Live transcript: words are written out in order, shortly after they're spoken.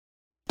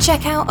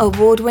Check out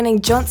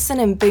award-winning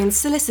Johnson & Boone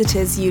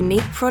Solicitors'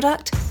 unique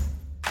product,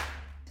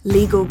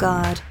 Legal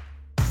Guard.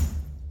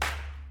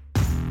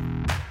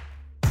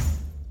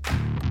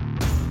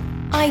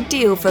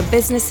 Ideal for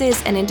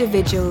businesses and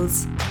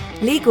individuals,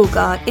 Legal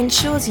Guard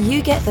ensures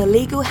you get the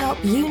legal help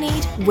you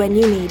need when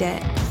you need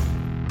it.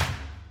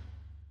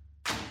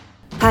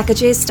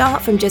 Packages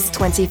start from just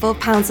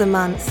 £24 a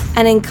month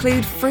and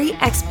include free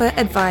expert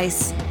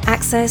advice,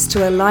 access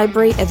to a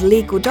library of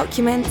legal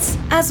documents,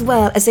 as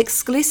well as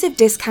exclusive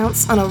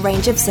discounts on a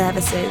range of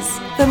services.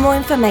 For more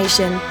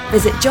information,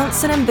 visit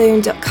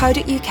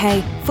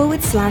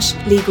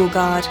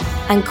johnsonandboone.co.uk/legalguard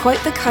and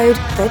quote the code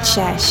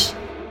THECHESH.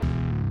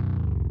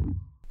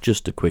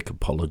 Just a quick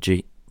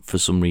apology. For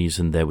some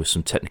reason there were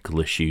some technical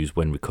issues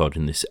when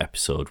recording this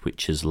episode,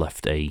 which has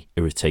left a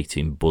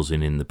irritating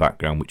buzzing in the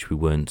background which we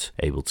weren't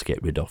able to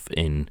get rid of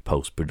in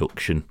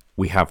post-production.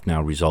 We have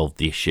now resolved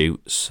the issue,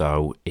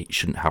 so it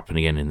shouldn't happen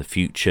again in the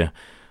future.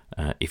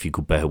 If you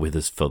could bear with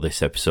us for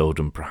this episode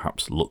and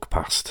perhaps look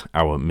past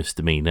our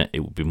misdemeanour,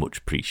 it would be much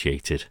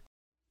appreciated.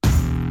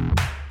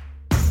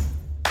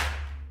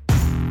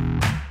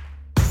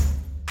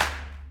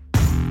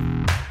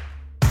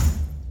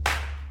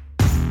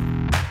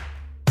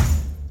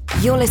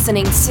 You're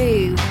listening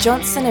to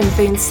Johnson &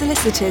 Boone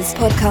Solicitors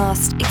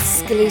podcast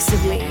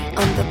exclusively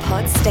on the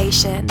Pod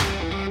Station.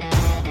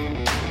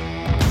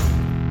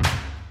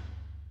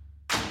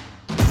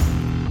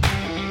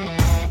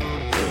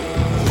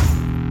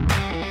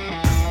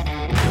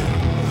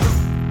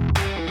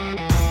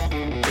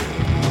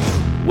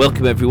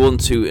 Welcome everyone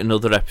to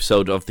another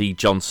episode of the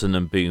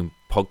Johnson & Boone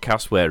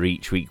podcast, where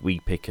each week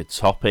we pick a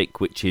topic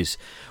which is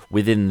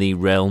within the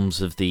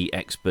realms of the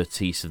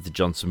expertise of the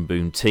Johnson &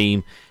 Boone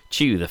team,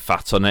 chew the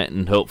fat on it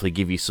and hopefully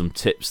give you some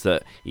tips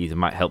that either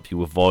might help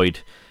you avoid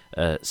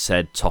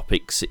said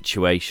topic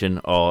situation,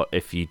 or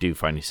if you do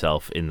find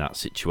yourself in that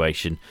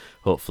situation,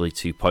 hopefully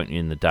to point you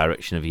in the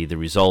direction of either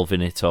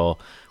resolving it or,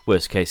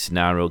 worst case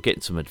scenario,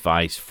 getting some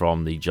advice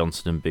from the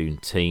Johnson & Boone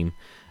team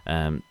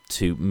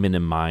to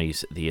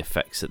minimise the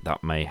effects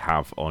that may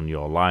have on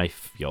your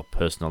life, your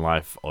personal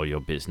life or your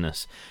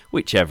business,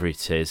 whichever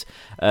it is.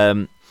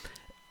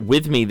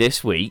 With me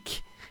this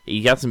week,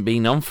 he hasn't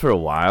been on for a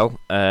while.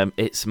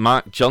 It's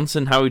Mark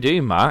Johnson. How are we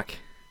doing, Mark?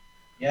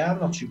 Yeah, I'm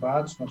not too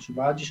bad. Not too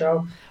bad,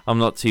 yourself? I'm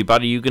not too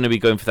bad. Are you going to be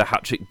going for the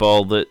hat-trick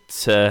ball that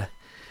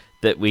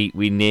we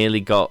nearly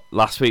got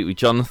last week with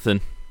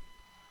Jonathan?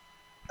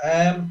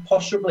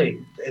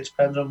 Possibly. It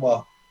depends on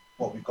what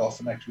we've got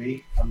for next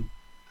week.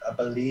 I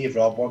believe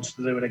Rob wants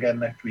to do it again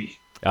next week.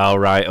 All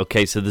right.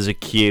 Okay, so there's a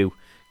queue.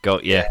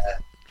 Got you. Yeah.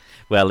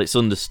 Well, it's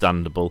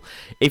understandable.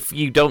 If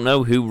you don't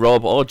know who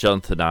Rob or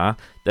Jonathan are,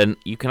 then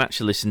you can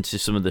actually listen to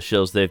some of the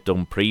shows they've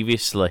done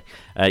previously.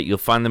 You'll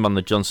find them on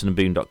the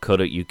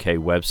johnsonandboone.co.uk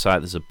website.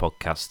 There's a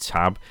podcast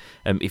tab.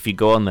 If you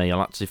go on there,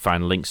 you'll actually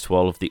find links to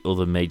all of the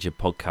other major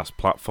podcast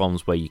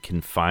platforms where you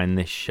can find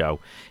this show.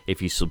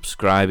 If you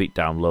subscribe, it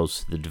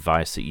downloads to the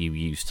device that you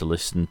use to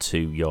listen to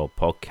your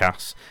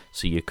podcasts,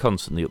 so you're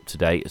constantly up to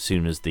date as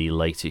soon as the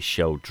latest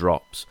show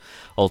drops.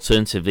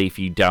 Alternatively, if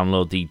you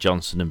download the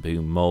Johnson &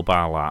 Boone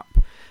mobile app,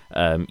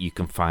 you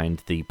can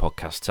find the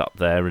podcast up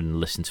there and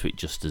listen to it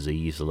just as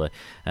easily.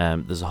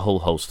 There's a whole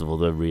host of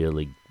other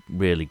really,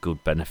 really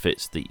good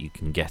benefits that you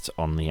can get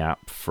on the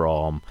app,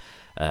 from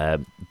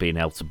being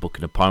able to book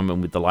an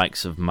appointment with the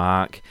likes of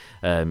Mark,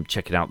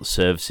 checking out the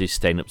services,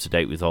 staying up to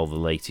date with all the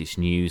latest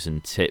news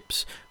and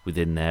tips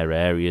within their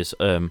areas,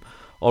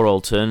 or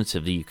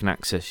alternatively, you can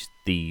access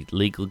the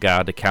Legal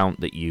Guard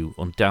account that you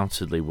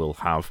undoubtedly will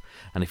have.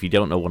 And if you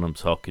don't know what I'm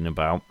talking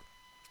about,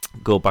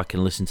 go back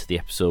and listen to the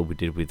episode we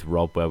did with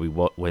Rob, where we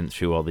went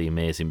through all the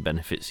amazing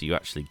benefits you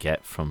actually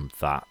get from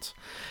that.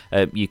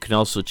 You can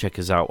also check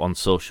us out on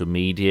social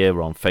media.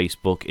 We're on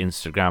Facebook,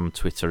 Instagram,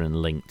 Twitter and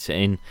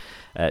LinkedIn.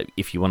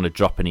 If you want to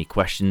drop any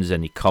questions,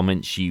 any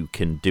comments, you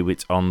can do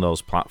it on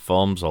those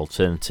platforms.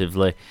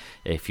 Alternatively,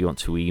 if you want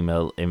to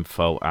email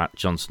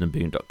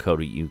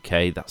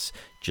info@johnsonandboone.co.uk, that's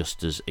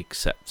just as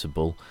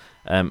acceptable.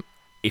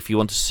 If you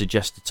want to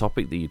suggest a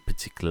topic that you'd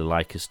particularly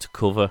like us to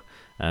cover,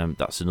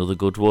 that's another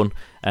good one.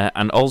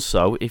 And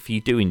also, if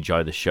you do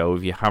enjoy the show,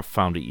 if you have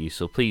found it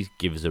useful, please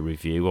give us a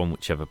review on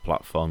whichever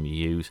platform you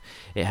use.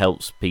 It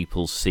helps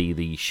people see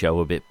the show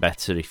a bit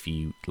better if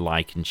you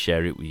like and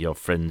share it with your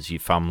friends, your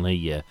family,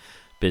 your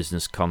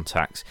business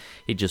contacts.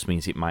 It just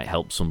means it might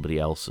help somebody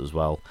else as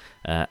well.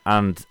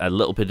 And a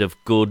little bit of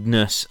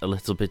goodness, a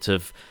little bit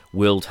of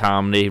world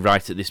harmony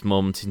right at this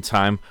moment in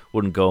time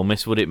wouldn't go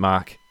amiss, would it,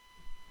 Mark?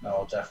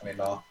 No, definitely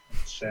not.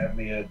 It's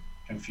certainly a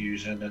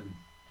confusing and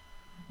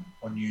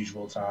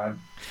unusual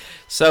time.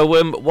 So,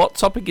 what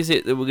topic is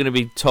it that we're going to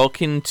be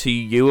talking to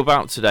you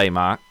about today,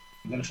 Mark?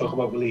 I'm going to talk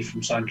about relief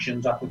from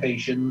sanctions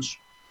applications.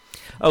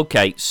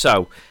 Okay,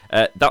 so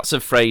that's a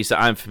phrase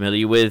that I'm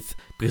familiar with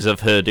because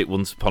I've heard it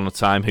once upon a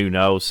time. Who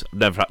knows? I've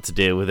never had to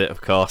deal with it, of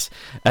course.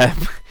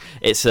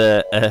 It's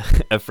a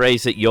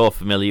phrase that you're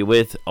familiar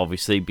with,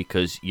 obviously,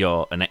 because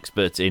you're an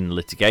expert in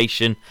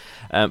litigation.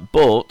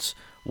 But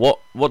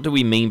What do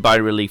we mean by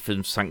relief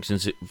from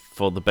sanctions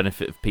for the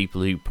benefit of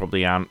people who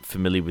probably aren't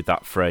familiar with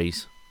that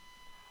phrase?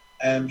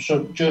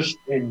 So just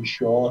in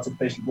short,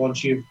 basically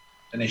once you've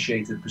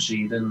initiated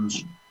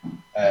proceedings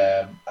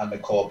and the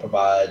court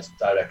provides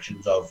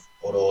directions of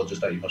or orders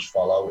that you must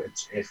follow,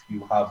 it's if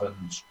you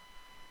haven't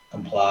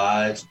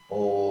complied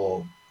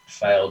or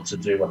failed to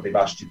do what they've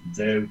asked you to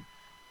do,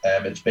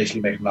 it's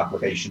basically making an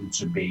application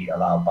to be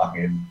allowed back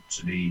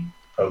into the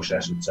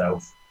process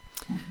itself.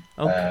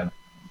 Okay.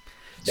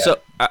 So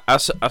I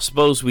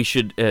suppose we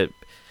should.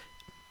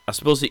 I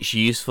suppose it's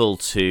useful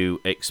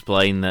to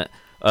explain that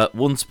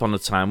once upon a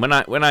time,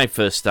 when I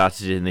first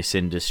started in this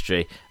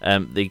industry,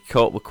 the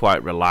court were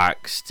quite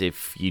relaxed.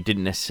 If you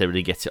didn't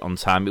necessarily get it on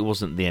time, it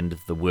wasn't the end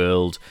of the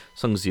world,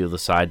 as long as the other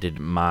side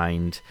didn't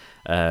mind.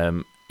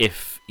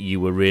 If you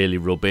were really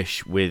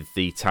rubbish with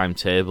the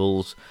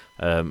timetables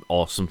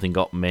or something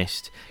got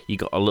missed, you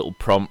got a little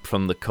prompt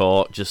from the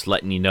court just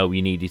letting you know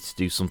you needed to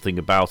do something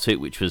about it,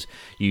 which was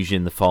usually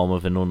in the form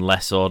of an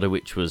unless order,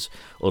 which was,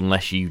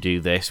 unless you do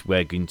this,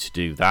 we're going to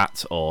do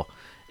that, or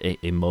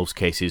in most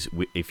cases,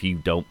 if you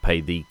don't pay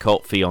the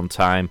court fee on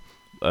time,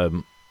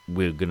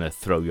 we're going to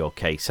throw your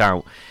case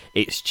out.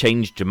 It's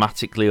changed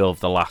dramatically over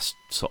the last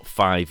sort of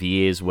 5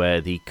 years, where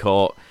the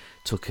court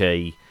took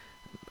a,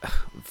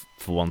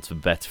 for want of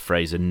a better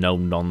phrase, a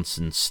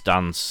no-nonsense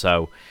stance.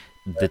 So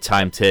the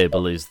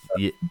timetable is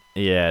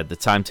the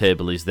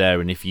timetable is there,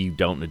 and if you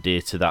don't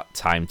adhere to that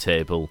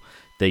timetable,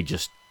 they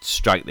just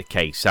strike the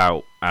case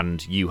out,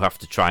 and you have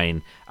to try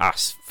and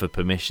ask for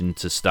permission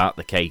to start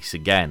the case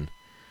again.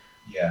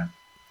 Yeah.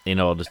 In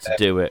order to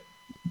do it.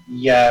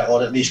 Yeah,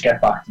 or at least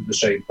get back to the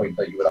same point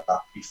that you were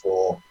at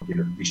before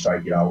they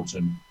strike you out,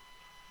 and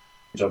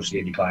it's obviously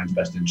in your client's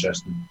best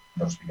interest to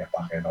obviously get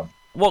back in on.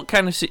 What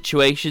kind of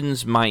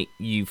situations might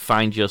you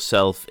find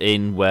yourself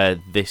in where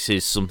this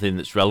is something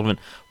that's relevant?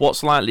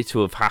 What's likely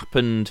to have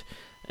happened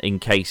in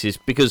cases?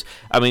 Because,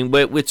 I mean,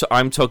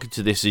 I'm talking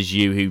to this as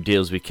you who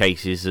deals with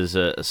cases as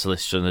a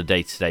solicitor on a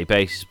day-to-day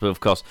basis, but of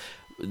course,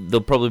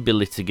 there'll probably be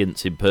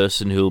litigants in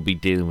person who will be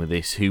dealing with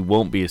this who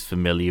won't be as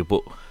familiar,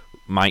 but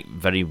might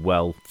very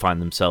well find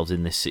themselves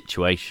in this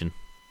situation.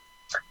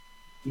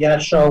 Yeah,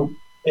 so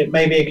it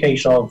may be a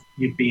case of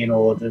you being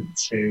ordered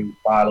to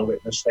file a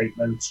witness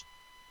statement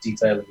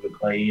detailing the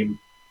claim,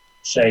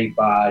 say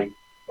by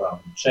the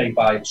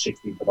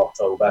 16th of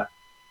October,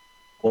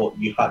 but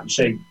you have to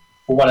say,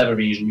 for whatever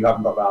reason, you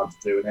haven't got around to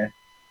doing it.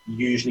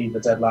 Usually the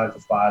deadline for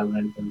filing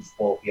anything is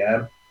 4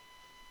 p.m.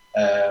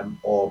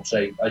 Or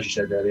say, as you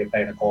said earlier,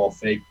 paying a court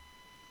fee.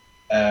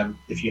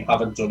 If you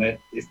haven't done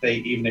it,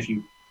 even if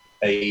you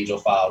paid or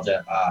filed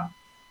it at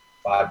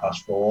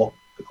 4:05,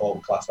 the court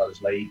will class that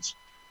as late.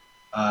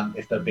 And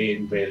if they're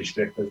being really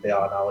strict as they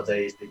are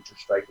nowadays, they just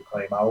strike the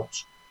claim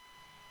out.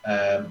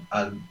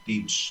 And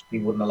they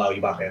wouldn't allow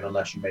you back in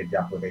unless you made the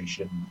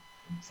application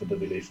for the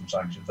relief from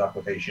sanctions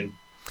application.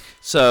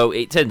 So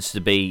it tends to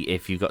be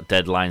if you've got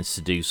deadlines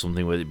to do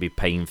something, whether it be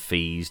paying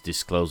fees,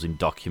 disclosing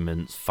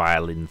documents,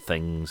 filing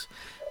things,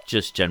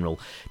 just general.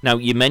 Now,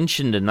 you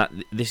mentioned, and that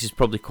this is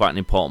probably quite an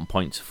important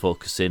point to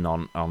focus in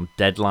on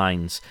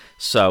deadlines.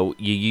 So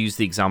you use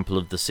the example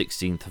of the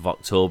 16th of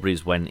October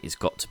is when it's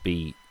got to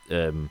be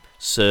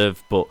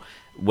served, but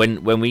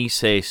when we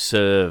say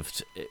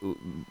served,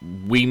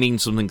 we mean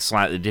something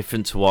slightly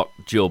different to what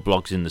Joe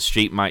Blogs in the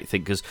street might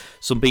think, because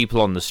some people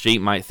on the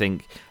street might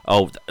think,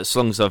 oh, as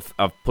long as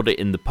I've put it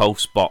in the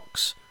post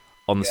box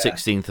on the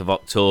 16th of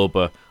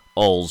October,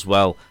 all's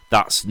well.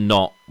 That's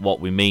not what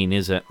we mean,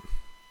 is it?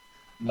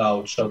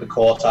 No, so the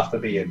courts have to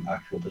be in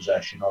actual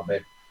possession of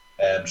it.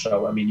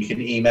 So, I mean, you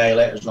can email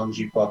it as long as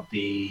you've got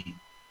the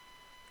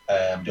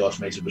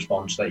automated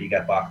response that you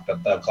get back,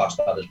 that they'll class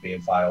that as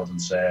being filed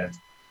and served.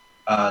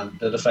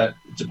 And it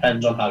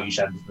depends on how you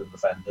send it to the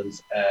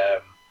defendant.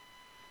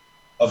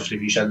 Obviously,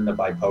 if you send it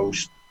by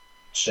post,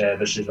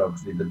 service is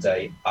obviously the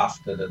day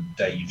after the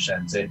day you've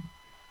sent it.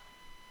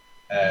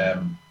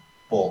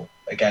 But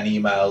again,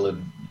 email,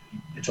 and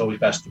it's always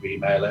best to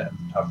email it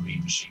and have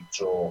read receipts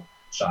or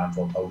sign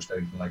for post,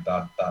 anything like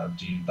that.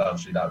 Obviously,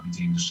 that would be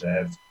deemed as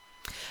served.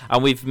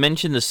 And we've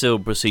mentioned the civil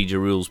procedure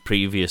rules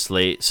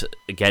previously. It's,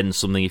 again,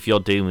 something, if you're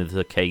dealing with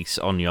a case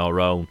on your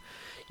own,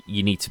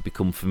 you need to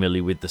become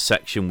familiar with the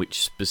section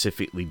which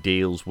specifically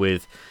deals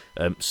with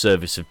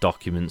service of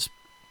documents,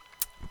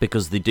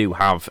 because they do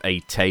have a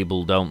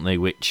table, don't they,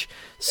 which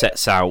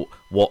sets out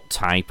what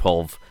type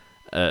of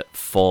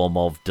form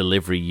of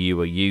delivery you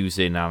are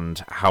using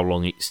and how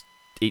long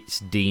it's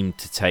deemed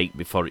to take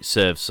before it's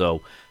served.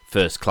 So,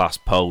 first class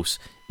post,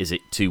 is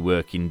it 2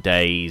 working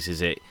days?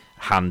 Is it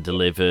hand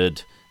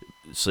delivered?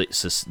 So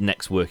it's the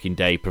next working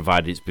day,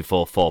 provided it's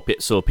before 4 p.m.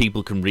 So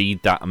people can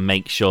read that and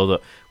make sure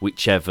that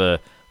whichever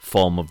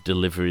form of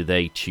delivery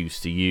they choose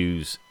to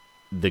use,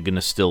 they're going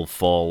to still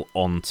fall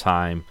on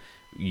time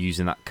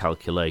using that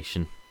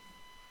calculation.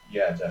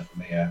 Yeah,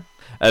 definitely,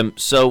 yeah.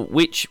 So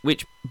which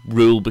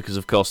rule, because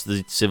of course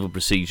the civil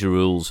procedure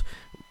rules,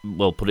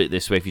 well, put it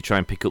this way, if you try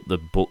and pick up the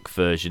book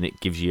version, it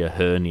gives you a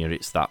hernia,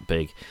 it's that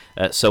big.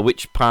 So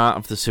which part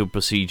of the civil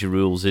procedure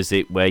rules is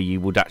it where you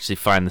would actually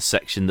find the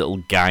section that will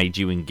guide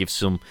you and give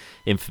some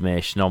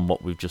information on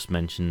what we've just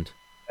mentioned?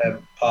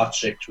 Part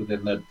 6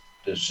 within the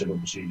civil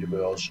procedure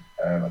rules,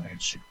 I think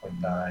it's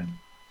 6.9,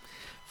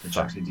 which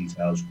actually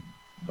details,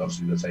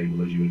 obviously, the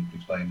table as you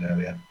explained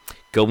earlier.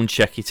 Go and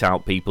check it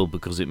out, people,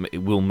 because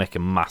it will make a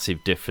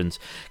massive difference.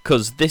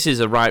 Because this is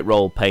a right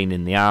roll pain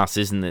in the arse,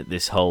 isn't it?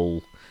 This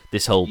whole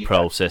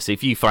process.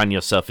 If you find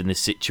yourself in this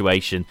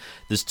situation,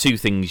 there's two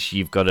things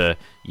you've got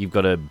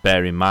to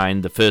bear in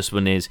mind. The first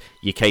one is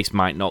your case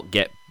might not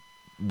get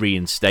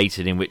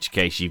reinstated, in which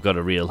case you've got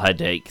a real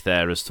headache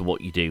there as to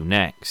what you do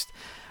next.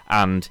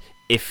 And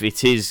if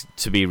it is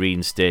to be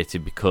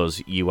reinstated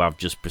because you have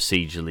just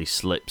procedurally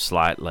slipped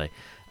slightly,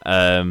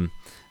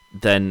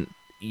 then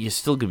you're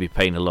still going to be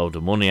paying a load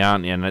of money,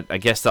 aren't you? And I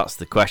guess that's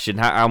the question.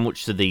 How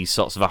much do these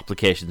sorts of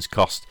applications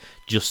cost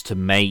just to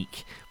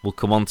make? We'll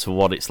come on to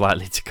what it's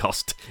likely to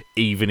cost,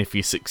 even if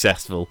you're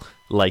successful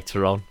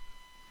later on.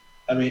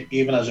 I mean,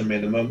 even as a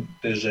minimum,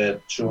 there's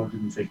a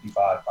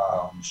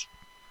 £255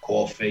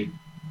 court fee,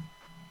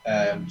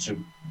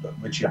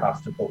 which you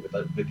have to put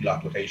with your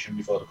application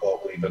before the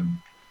court will even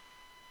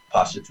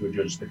pass it to a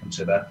judge to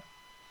consider.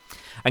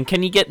 And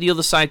can you get the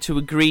other side to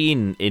agree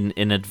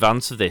in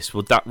advance of this?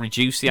 Would that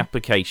reduce the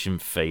application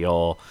fee,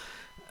 or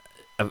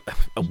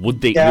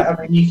would they? Yeah,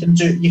 I mean, you can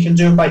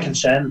do it by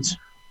consent,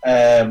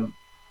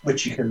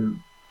 which you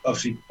can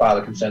obviously file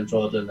a consent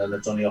order, and then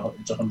it's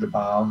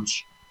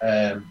 £100.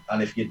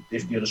 And if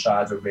the other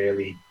side are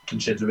really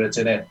considerate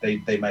in it,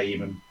 they may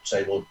even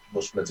say, well,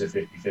 we'll split it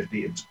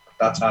 50-50.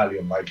 That's highly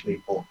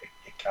unlikely, but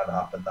it can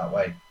happen that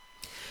way.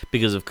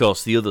 Because of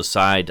course the other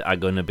side are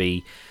going to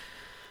be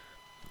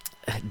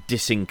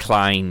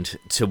disinclined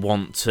to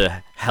want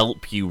to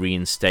help you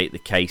reinstate the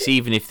case,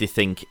 even if they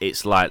think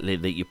it's likely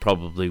that you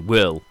probably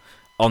will,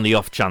 on the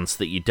off chance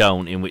that you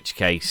don't, in which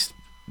case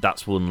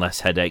that's one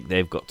less headache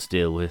they've got to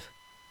deal with.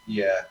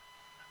 Yeah,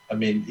 I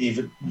mean,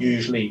 even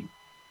usually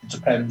it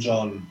depends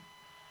on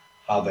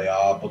how they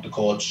are, but the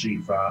courts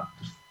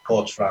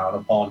frown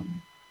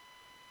upon.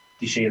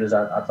 They see it as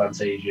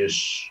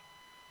advantageous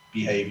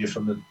behaviour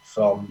from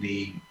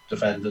the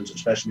defendants,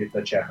 especially if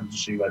they're checking to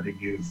see whether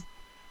you've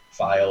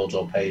filed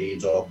or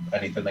paid or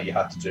anything that you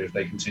had to do. If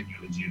they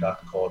continually do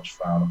that, the courts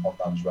frown upon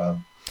that as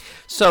well.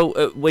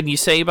 So when you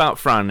say about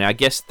frowning, I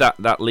guess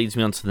that leads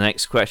me on to the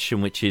next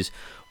question, which is,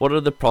 what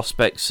are the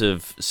prospects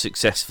of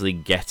successfully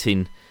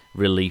getting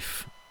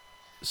relief?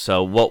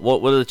 So what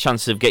are the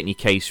chances of getting your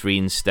case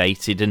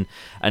reinstated,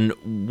 and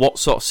what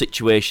sort of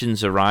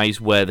situations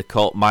arise where the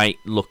court might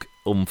look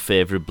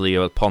unfavourably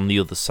upon the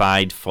other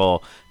side for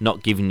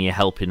not giving you a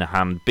helping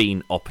hand,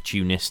 being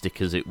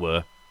opportunistic, as it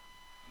were?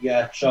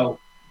 Yeah, so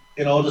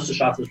in order to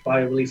satisfy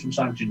relief from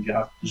sanctions,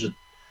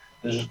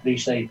 there's a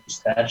 3-stage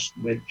test,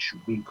 which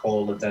we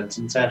call the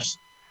Denton test.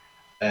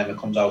 It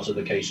comes out of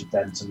the case of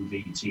Denton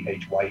v.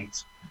 T.H.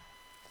 White.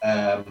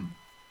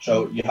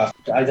 So you have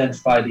to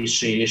identify the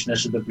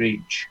seriousness of the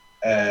breach.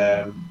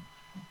 The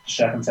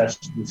second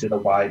test is to consider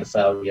why the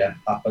failure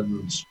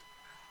happened.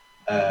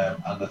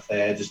 And the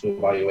third is to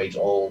evaluate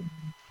all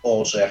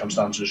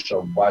circumstances.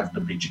 So why did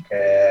the breach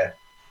occur?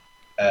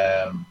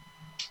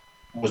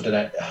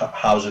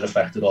 How's it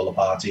affected all the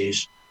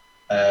parties?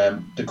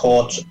 The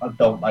courts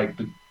don't like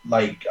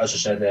as I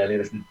said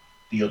earlier, if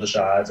the other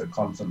side are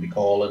constantly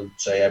calling,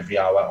 say every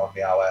hour on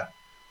the hour,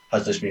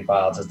 has this been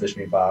filed? Has this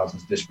been filed?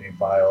 Has this been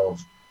filed?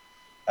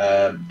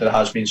 There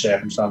has been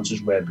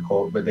circumstances where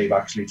they've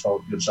actually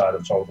told the other side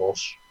have told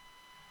us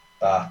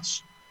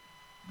that's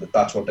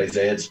what they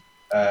did,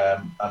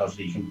 and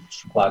obviously you can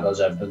supply that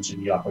as evidence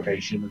in your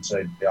application and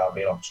say they are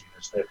being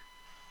opportunistic.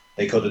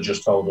 They could have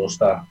just told us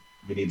that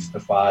we needed to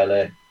file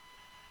it.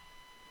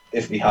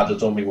 If we had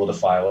done, we would have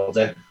filed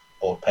it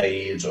or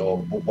paid or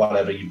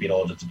whatever you've been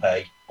ordered to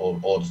pay or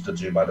ordered to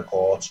do by the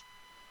court.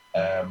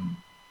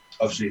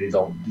 Obviously, they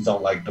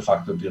don't like the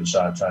fact that the other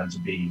side trying to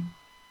be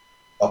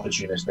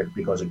opportunistic,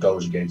 because it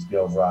goes against the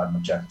overriding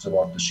objective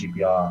of the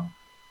CPR,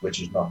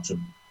 which is not to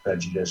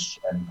prejudice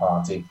any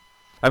party.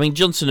 I mean,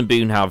 Johnson &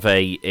 Boone have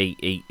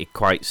a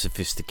quite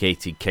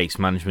sophisticated case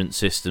management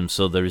system,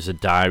 so there is a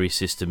diary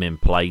system in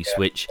place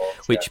which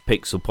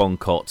picks up on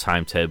court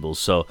timetables.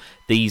 So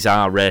these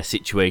are rare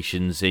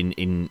situations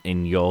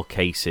in your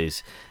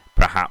cases,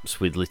 perhaps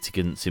with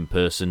litigants in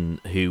person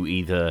who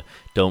either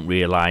don't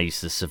realise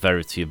the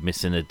severity of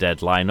missing a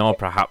deadline, or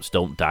perhaps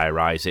don't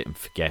diarise it and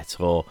forget,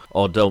 or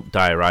don't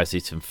diarise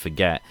it and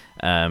forget.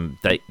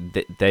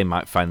 They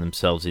might find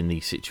themselves in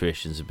these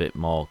situations a bit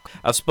more.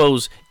 I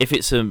suppose if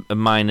it's a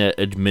minor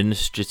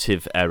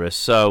administrative error,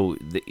 so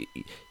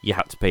you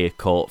had to pay a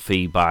court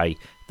fee by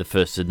the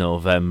 1st of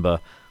November,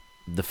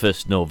 the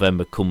 1st of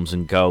November comes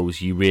and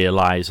goes, you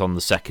realise on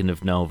the 2nd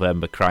of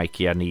November,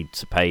 crikey, I need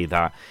to pay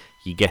that.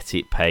 You get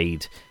it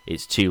paid,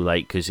 it's too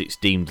late because it's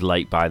deemed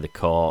late by the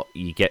court,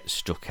 you get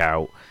struck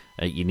out,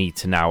 you need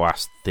to now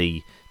ask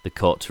the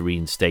court to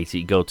reinstate it.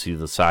 You go to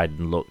the side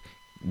and look,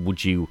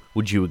 would you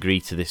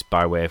agree to this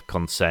by way of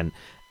consent?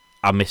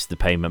 I missed the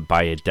payment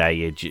by a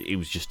day. It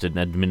was just an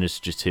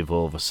administrative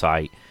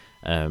oversight.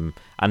 And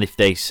if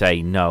they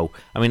say no,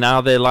 I mean,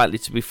 are they likely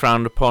to be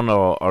frowned upon,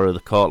 or are the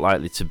court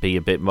likely to be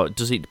a bit more?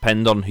 Does it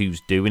depend on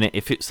who's doing it?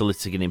 If it's a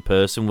litigant in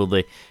person, will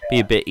they be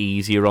a bit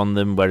easier on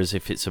them? Whereas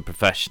if it's a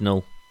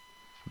professional,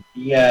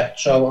 yeah.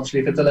 So obviously,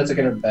 if it's a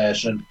litigant in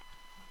person,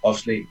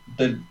 obviously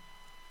the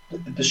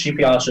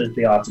CPR says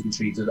they are to be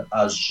treated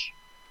as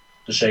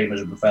the same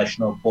as a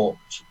professional. But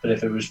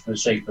if it was for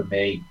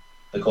me,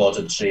 the court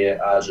would see it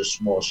as a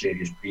more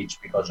serious breach,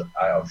 because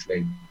I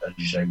obviously, as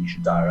you say, you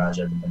should diarise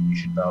everything, you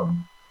should know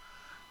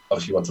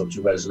obviously what's up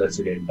to. Whereas a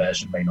litigant in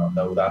person may not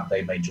know that.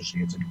 They may just see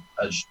it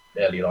as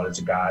earlier on, it's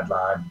a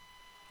guideline.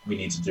 We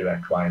need to do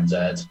X, Y, and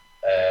Z.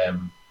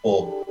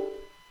 But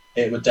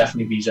it would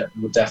definitely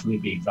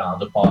be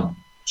frowned upon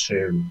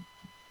to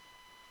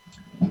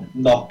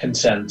not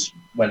consent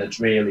when it's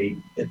really,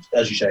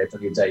 as you say, it's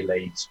only a day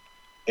late.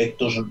 It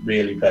doesn't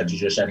really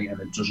prejudice any, and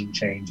it doesn't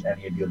change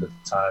any of the other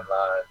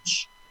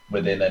timelines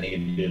within any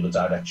of the other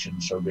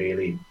directions. So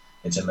really,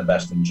 it's in the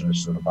best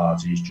interest of the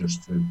parties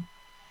just to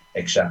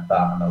accept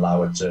that and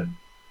allow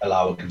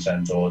a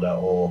consent order,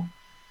 or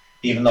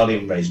even not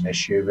even raise an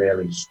issue.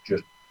 Really, it's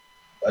just,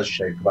 as you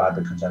say, provide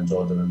the consent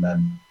order and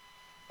then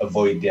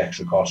avoid the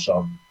extra costs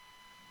of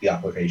the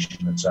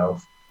application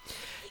itself.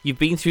 You've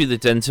been through the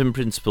Denton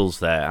principles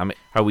there. I mean,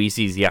 how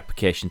easy is the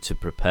application to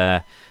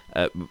prepare?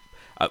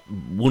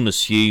 One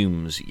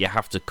assumes you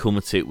have to come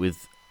at it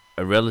with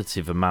a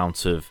relative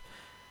amount of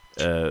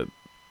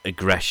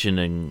aggression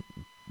and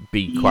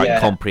be quite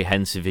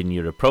comprehensive in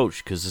your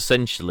approach, because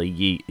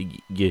essentially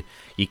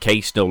your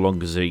case no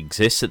longer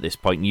exists at this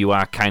point. You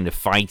are kind of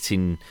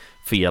fighting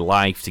for your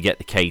life to get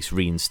the case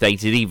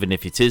reinstated, even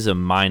if it is a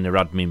minor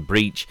admin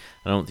breach.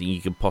 I don't think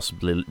you can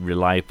possibly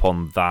rely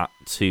upon that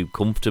too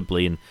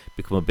comfortably and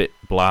become a bit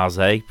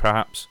blasé,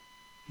 perhaps.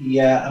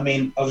 Yeah, I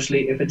mean,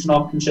 obviously, if it's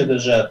not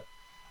considered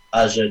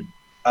as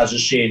a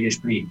serious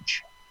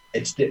breach,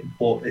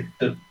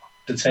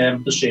 the term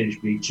of the serious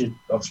breach is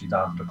obviously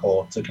down to the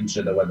court to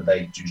consider whether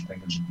they do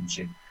things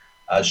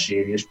as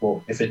serious.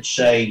 But if it's,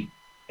 say,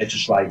 it's a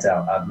slight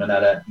out admin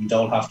error, you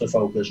don't have to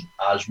focus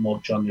as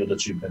much on the other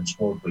two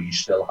principles, but you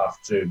still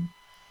have to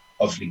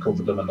obviously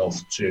cover them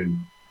enough to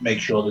make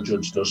sure the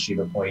judge does see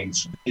the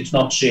point. It's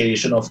not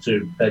serious enough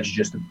to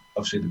prejudice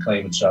obviously the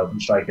claim itself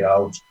and strike it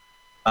out.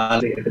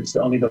 And if it's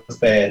only the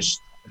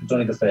first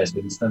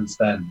instance,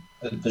 then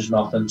there's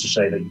nothing to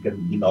say that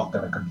you're not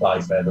going to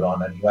comply further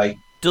on anyway.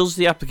 Does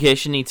the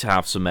application need to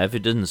have some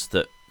evidence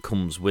that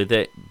comes with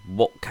it?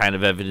 What kind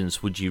of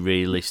evidence would you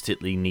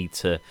realistically need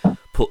to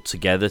put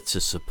together to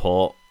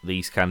support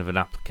these kind of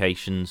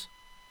applications?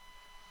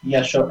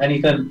 Yeah, so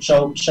anything.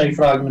 So, say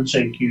for argument's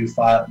sake, you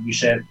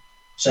send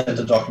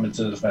a document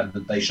to the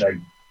defendant, they say,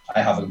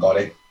 I haven't got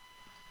it.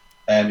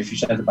 If you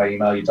send it by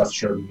email, you'd have to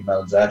show the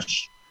email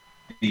address,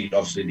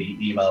 obviously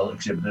the email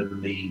exhibited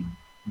in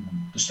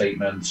the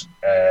statement.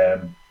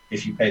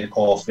 If you pay the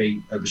court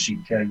fee, a receipt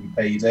showing you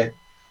paid it,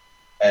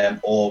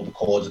 or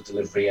recorded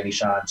delivery, any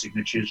signed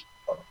signatures,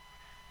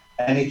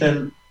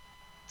 anything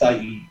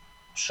to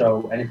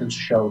show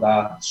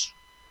that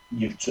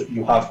you've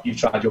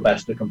tried your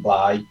best to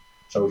comply.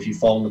 So if you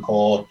phone the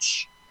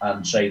courts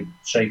and say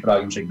for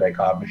argument's sake, their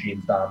card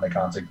machine's down, they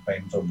can't take the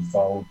payment over the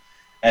phone,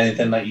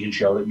 anything that you can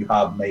show that you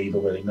have made a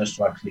willingness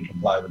to actually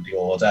comply with the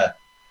order,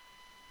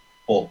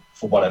 but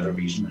for whatever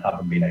reason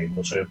haven't been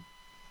able to.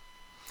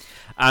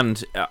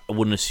 And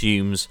one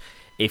assumes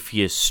if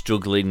you're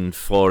struggling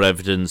for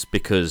evidence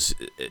because,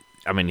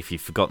 I mean, if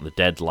you've forgotten the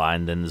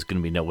deadline, then there's going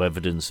to be no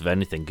evidence of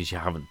anything because you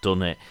haven't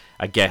done it.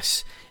 I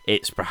guess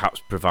it's perhaps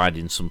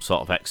providing some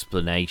sort of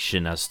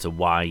explanation as to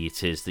why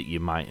it is that you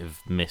might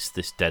have missed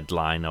this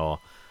deadline or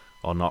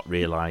not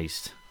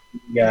realised.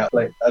 Yeah,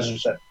 like as I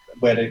said,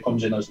 where it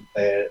comes in as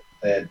the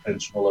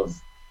principle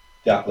of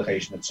the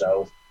application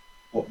itself,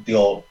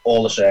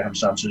 all the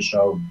circumstances,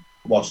 so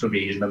what's the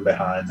reasoning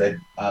behind it,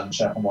 and the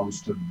second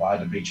one's to why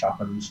the breach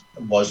happened.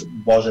 Was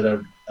it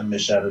a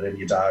miserror in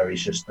your diary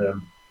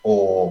system,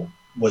 or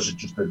was it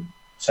just a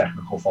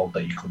technical fault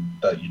that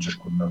you just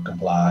couldn't have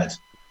complied?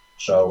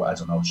 So I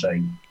don't know,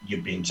 say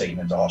you've been taken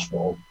into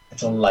hospital,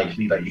 it's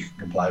unlikely that you can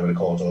comply with a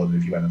court order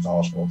if you went into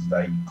hospital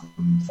today. You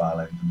couldn't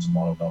file anything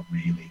tomorrow, not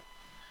really.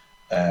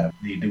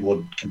 They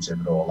would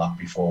consider all that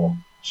before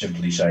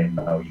simply saying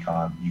no, you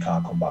can't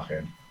come back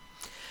in.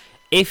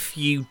 If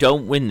you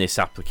don't win this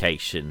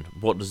application,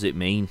 what does it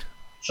mean?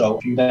 So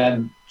if you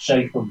then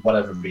say for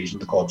whatever reason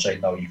the court say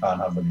no, you can't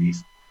have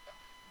relief,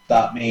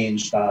 that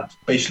means that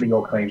basically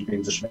your claim's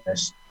been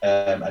dismissed,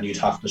 and you'd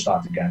have to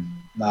start again.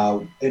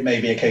 Now, it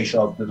may be a case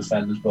of the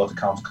defendant's brought a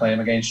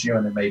counterclaim against you,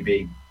 and it may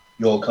be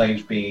your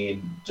claim's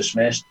being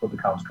dismissed, but the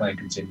counterclaim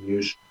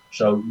continues.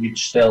 So you'd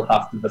still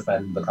have to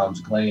defend the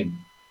counterclaim,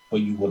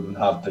 but you wouldn't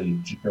have the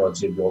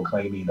security of your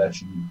claim either.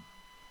 So you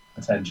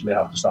potentially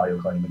have to start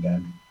your claim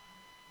again.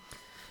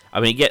 I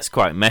mean, it gets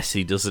quite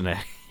messy, doesn't it?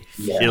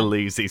 If you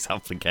lose these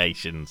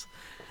applications.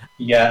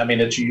 Yeah, I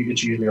mean, it's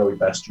usually always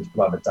best just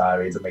to have a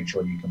diary to make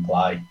sure you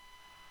comply.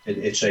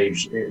 It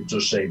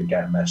does save it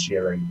getting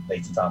messier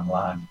later down the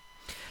line.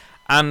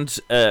 And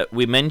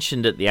we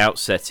mentioned at the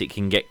outset it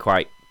can get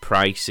quite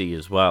pricey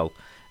as well.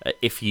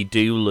 If you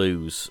do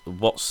lose,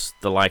 what's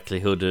the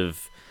likelihood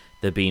of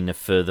there being a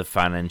further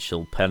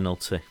financial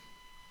penalty?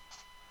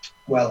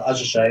 Well,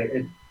 as I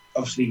say,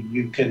 obviously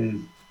you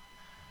can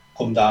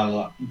come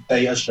down.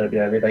 They have to have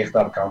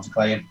a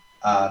counterclaim,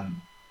 and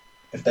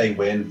if they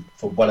win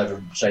for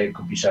whatever, say it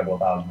could be several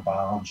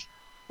 £1,000s,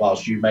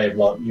 whilst you may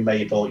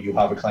have thought you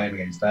have a claim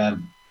against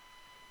them,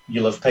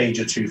 you'll have paid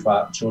your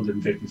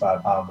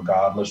 £255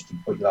 regardless to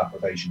put your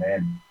application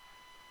in,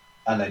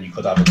 and then you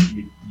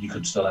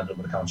could still end up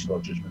with a county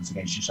court judgment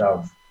against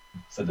yourself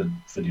for the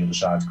other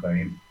side's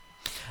claim.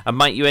 And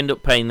might you end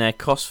up paying their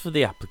costs for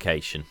the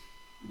application?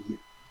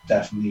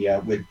 Definitely, yeah.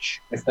 Which,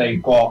 if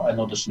they've got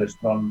another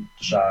solicitor on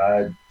the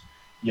side,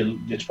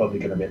 it's probably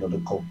going to be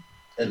another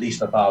at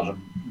least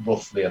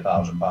roughly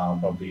 £1,000,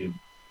 probably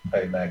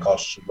paying their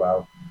costs as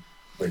well,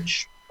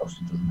 which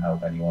obviously doesn't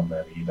help anyone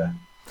there either.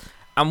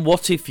 And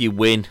what if you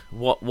win?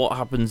 What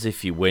happens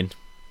if you win?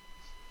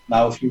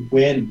 Now, if you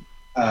win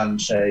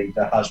and say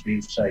there has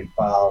been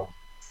foul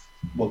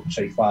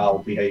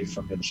behaviour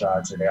from the other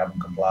side, say they haven't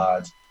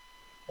complied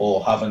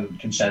or haven't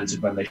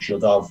consented when they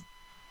should have,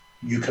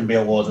 you can be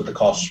awarded the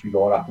costs for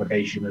your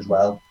application as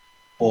well.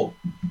 But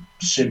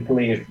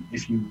simply,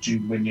 if you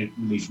do win your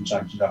relief from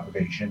sanctions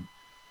application,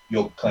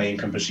 your claim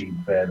can proceed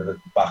further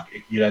back.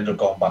 If you end up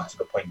going back to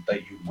the point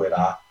that you were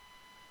at,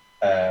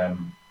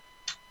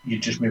 you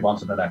just move on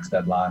to the next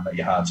deadline that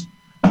you had.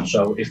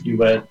 So if you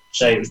were,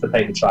 say it was to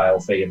pay the trial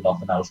fee and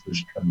nothing else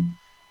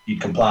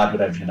you'd complied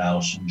with everything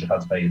else and just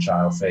had to pay your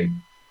trial fee,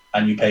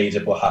 and you paid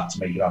it but had to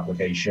make your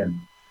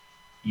application,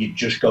 you'd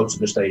just go to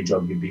the stage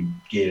of you'd be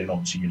gearing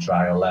up to your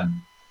trial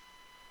then,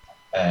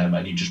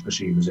 and you just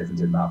proceed as if it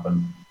didn't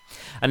happen.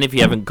 And if you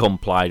haven't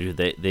complied with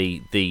it,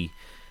 the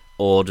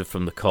order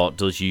from the court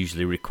does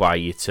usually require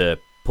you to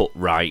put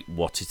right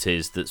what it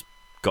is that's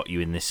got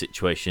you in this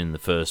situation in the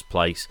first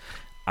place,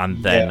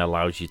 and then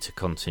allows you to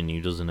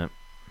continue, doesn't it?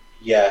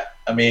 Yeah,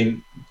 I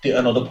mean,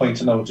 another point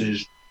to note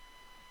is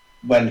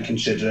when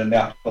considering the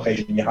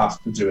application, you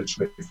have to do it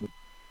swiftly.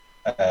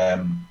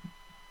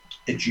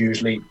 It's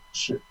usually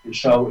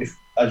so. If,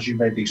 as you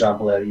made the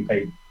example there, you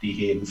paid the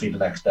hearing fee the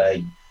next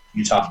day,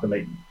 you'd have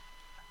to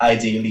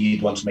ideally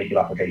you'd want to make your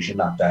application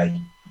that day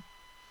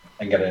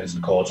and get it into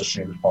the court as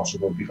soon as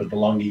possible, because the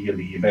longer you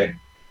leave it,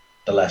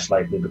 the less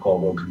likely the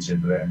court will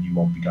consider it and you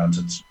won't be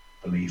granted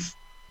relief.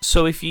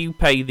 So if you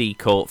pay the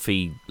court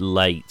fee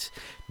late,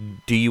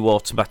 do you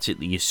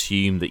automatically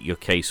assume that your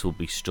case will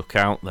be struck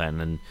out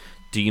then? And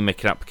do you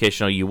make an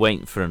application, or are you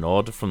waiting for an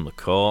order from the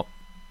court?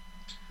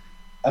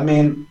 I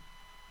mean,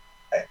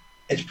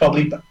 it's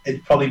probably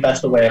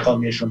best to work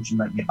on the assumption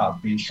that you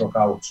have been struck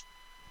out.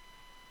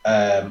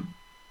 I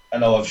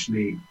know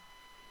obviously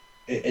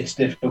it's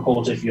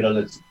difficult if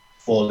you're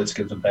for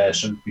litigants in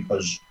person,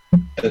 because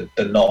they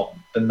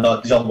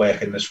don't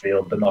work in this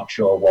field. They're not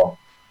sure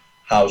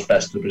how's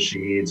best to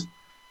proceed,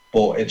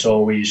 but it's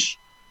always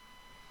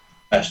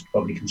best to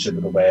probably consider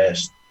the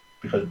worst,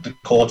 because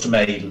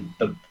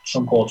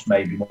some courts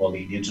may be more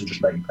lenient and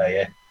just let you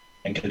pay it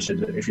and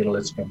consider, if you're a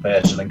litigant in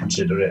person, and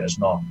consider it as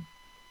not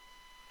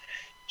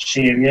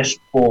serious.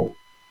 But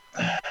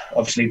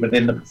obviously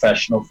within the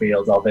professional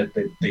field of it,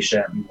 they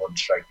certainly would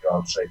strike you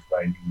out straight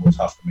away and you would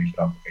have to make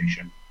your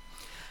application.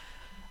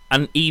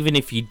 And even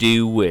if you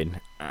do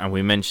win, and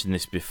we mentioned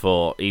this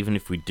before, even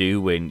if we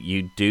do win,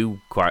 you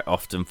do quite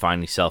often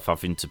find yourself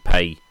having to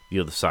pay the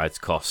other side's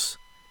costs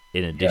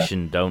in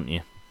addition, don't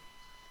you?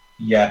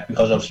 Yeah,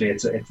 because obviously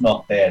it's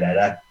not their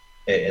error,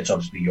 it's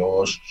obviously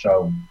yours.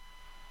 So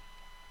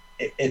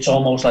it's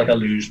almost like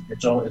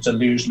it's a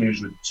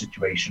lose-lose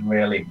situation,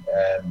 really.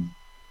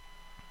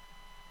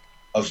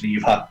 Obviously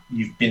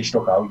you've been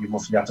struck out, you've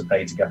obviously had to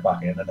pay to get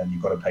back in, and then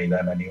you've got to pay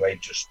them anyway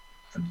just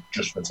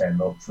for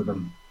turning up for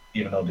them,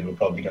 even though they were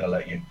probably going to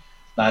let you.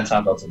 9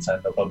 times out of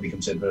 10, they'll probably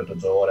consider it at the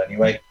door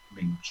anyway.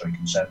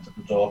 Consent at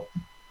the door.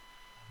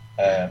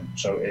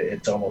 So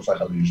it's almost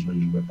like a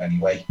lose-lose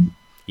anyway.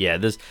 Yeah,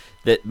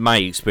 my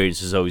experience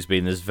has always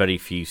been there's very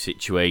few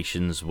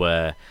situations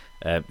where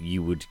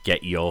you would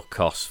get your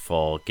costs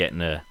for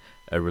getting a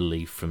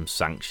relief from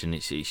sanction.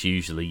 It's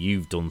usually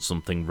you've done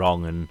something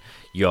wrong and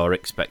you're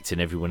expecting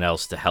everyone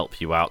else to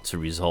help you out to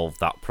resolve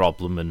that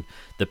problem, and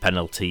the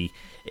penalty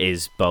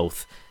is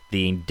both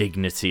the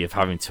indignity of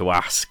having to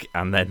ask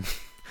and then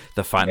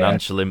the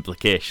financial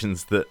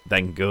implications that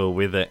then go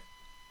with it.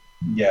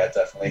 Yeah,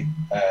 definitely.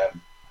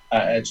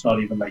 It's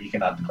not even that you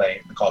can add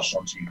the costs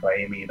onto your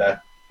claim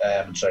either,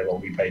 and say, well,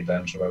 we paid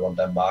them, so I want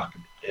them back.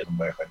 It doesn't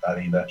work like that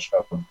either.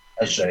 So,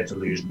 as I say, it's a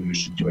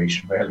lose-lose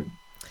situation, really.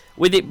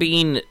 With it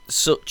being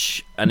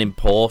such an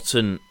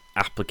important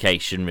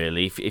application,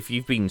 really, if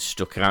you've been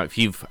struck out, if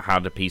you've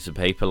had a piece of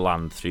paper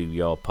land through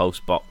your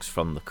post box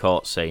from the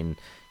court saying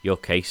your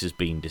case has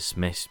been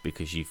dismissed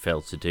because you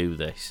failed to do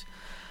this,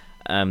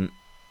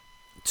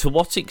 to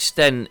what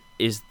extent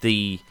is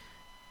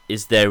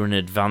there an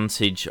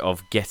advantage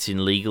of getting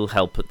legal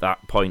help at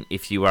that point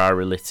if you are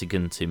a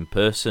litigant in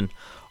person,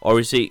 or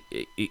does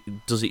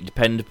it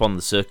depend upon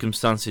the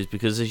circumstances?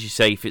 Because as you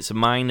say, if it's a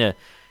minor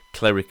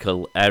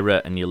clerical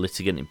error and you're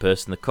litigant in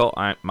person, the court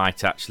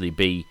might actually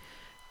be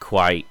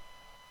quite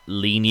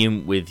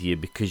lenient with you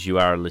because you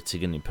are a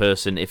litigant in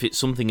person. If it's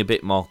something a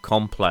bit more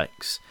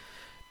complex,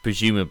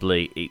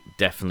 presumably it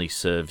definitely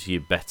serves you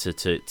better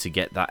to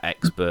get that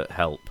expert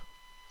help.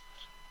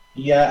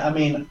 Yeah, I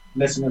mean,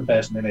 litigant in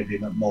person may be a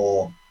bit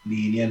more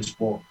lenient,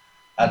 but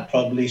I'd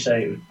probably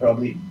say it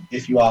would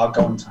if you are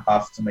going to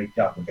have to make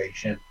the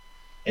application,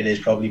 it is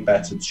probably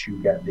better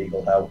to get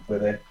legal help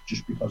with it,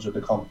 just because of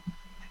it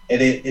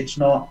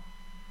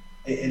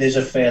is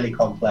a fairly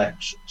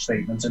complex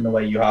statement in the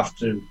way you have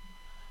to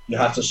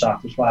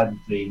satisfy the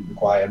 3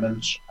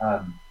 requirements,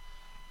 and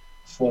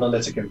for a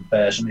litigant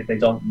person, if they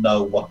don't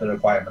know what the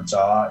requirements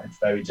are, it's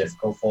very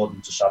difficult for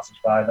them to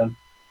satisfy them.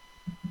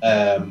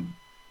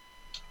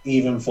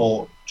 Even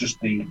for just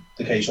the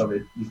case of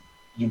it,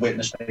 your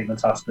witness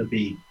statement has to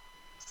be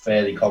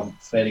fairly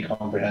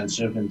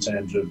comprehensive in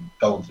terms of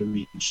going through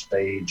each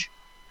stage,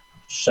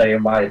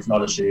 saying why it's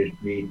not a serious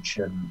breach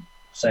and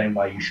saying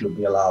why you should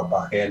be allowed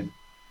back in.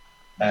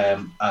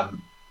 And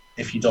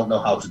if you don't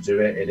know how to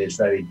do it,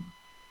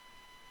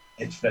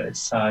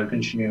 it's time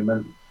consuming,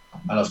 and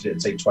obviously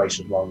it'd take twice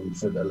as long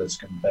for the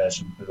litigant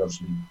person, because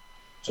obviously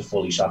to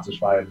fully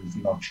satisfy it, if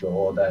you're not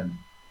sure, then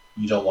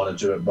you don't want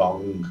to do it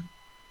wrong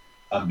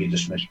and be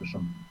dismissed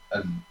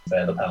and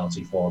bear the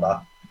penalty for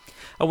that.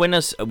 And when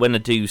I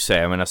do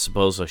say, I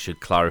suppose I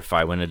should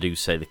clarify, when I do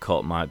say the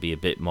court might be a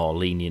bit more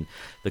lenient,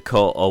 the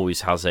court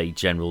always has a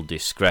general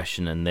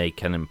discretion, and they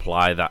can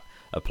apply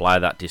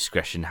that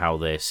discretion how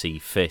they see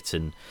fit,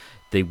 and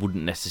they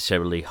wouldn't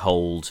necessarily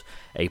hold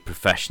a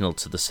professional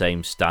to the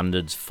same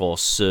standards for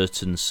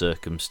certain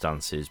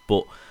circumstances,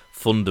 but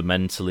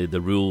fundamentally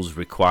the rules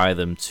require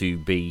them to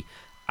be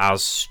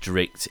as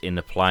strict in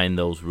applying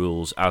those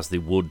rules as they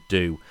would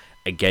do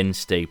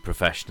against a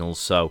professional.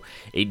 So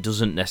it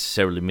doesn't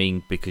necessarily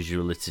mean because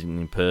you're a litigant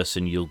in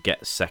person you'll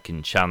get a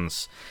second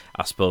chance.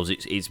 I suppose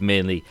it's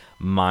mainly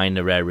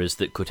minor errors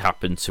that could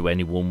happen to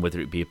anyone, whether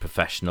it be a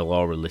professional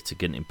or a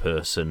litigant in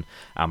person,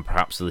 and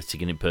perhaps the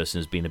litigant in person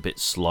has been a bit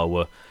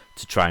slower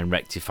to try and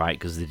rectify it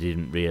because they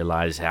didn't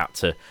realise they had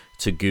to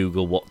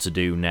Google what to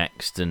do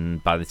next,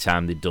 and by the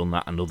time they'd done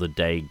that another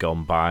day had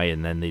gone by,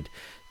 and then they'd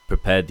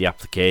prepared the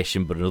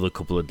application but another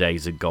couple of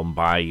days had gone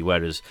by,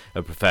 whereas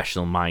a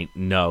professional might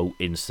know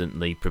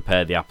instantly,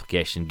 prepare the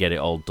application, get it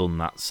all done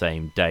that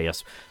same day. I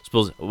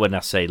suppose when I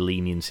say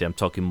leniency, I'm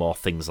talking more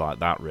things like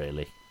that,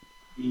 really.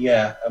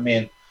 Yeah, I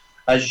mean,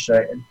 as you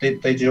say,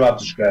 they do have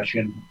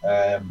discretion,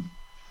 but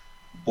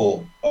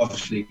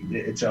obviously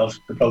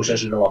the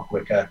process is a lot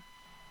quicker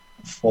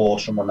for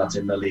someone that's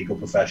in the legal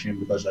profession,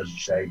 because as you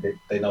say,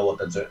 they know what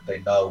they do, they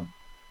know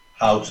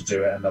how to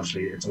do it, and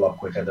obviously it's a lot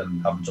quicker than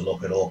having to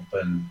look it up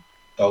and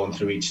going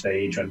through each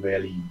stage, and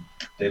really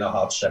they know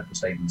how to set the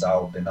statements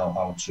out, they know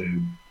how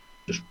to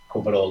just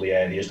cover all the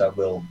areas that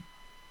will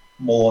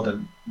more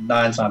than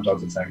 9 times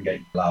out of 10 get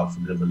allowed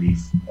for the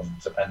relief,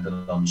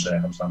 depending on the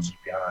circumstances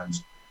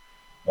behind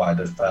why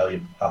the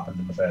failure happened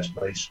in the first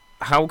place.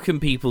 How can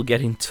people get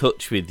in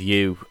touch with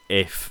you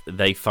if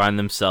they find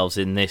themselves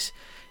in this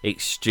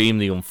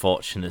extremely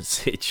unfortunate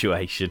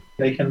situation?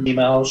 They can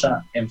email us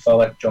at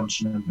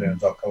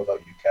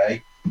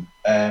info@johnsonandboone.co.uk,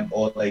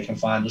 or they can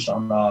find us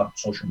on our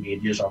social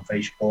medias on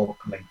Facebook,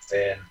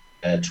 LinkedIn,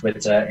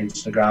 Twitter,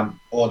 Instagram,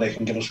 or they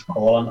can give us a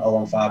call on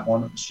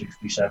 0151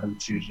 637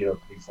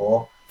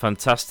 2034.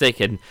 Fantastic.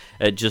 And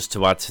just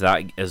to add to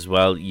that as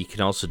well, you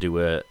can also do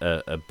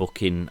a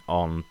booking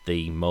on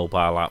the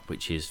mobile app,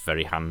 which is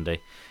very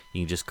handy.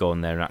 You can just go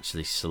on there and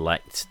actually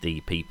select the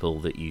people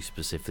that you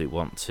specifically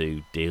want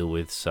to deal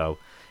with. So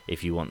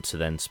if you want to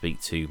then speak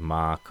to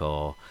Mark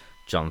or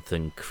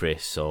Jonathan,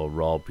 Chris or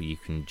Rob, you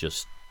can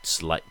just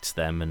select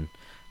them, and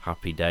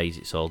happy days,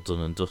 it's all done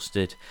and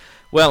dusted.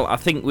 Well, I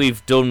think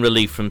we've done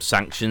relief from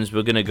sanctions.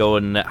 We're going to go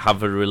and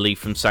have a relief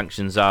from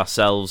sanctions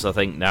ourselves, I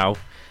think, now.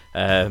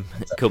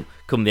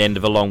 Come the end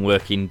of a long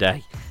working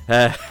day.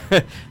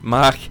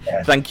 Mark,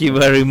 thank you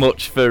very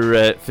much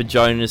for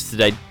joining us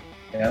today.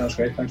 Yeah, that's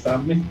great. Thanks for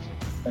having me.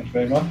 Thank you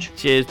very much.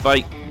 Cheers,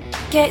 bye.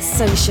 Get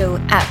social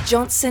at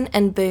Johnson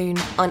and Boone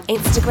on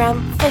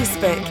Instagram,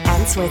 Facebook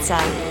and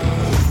Twitter.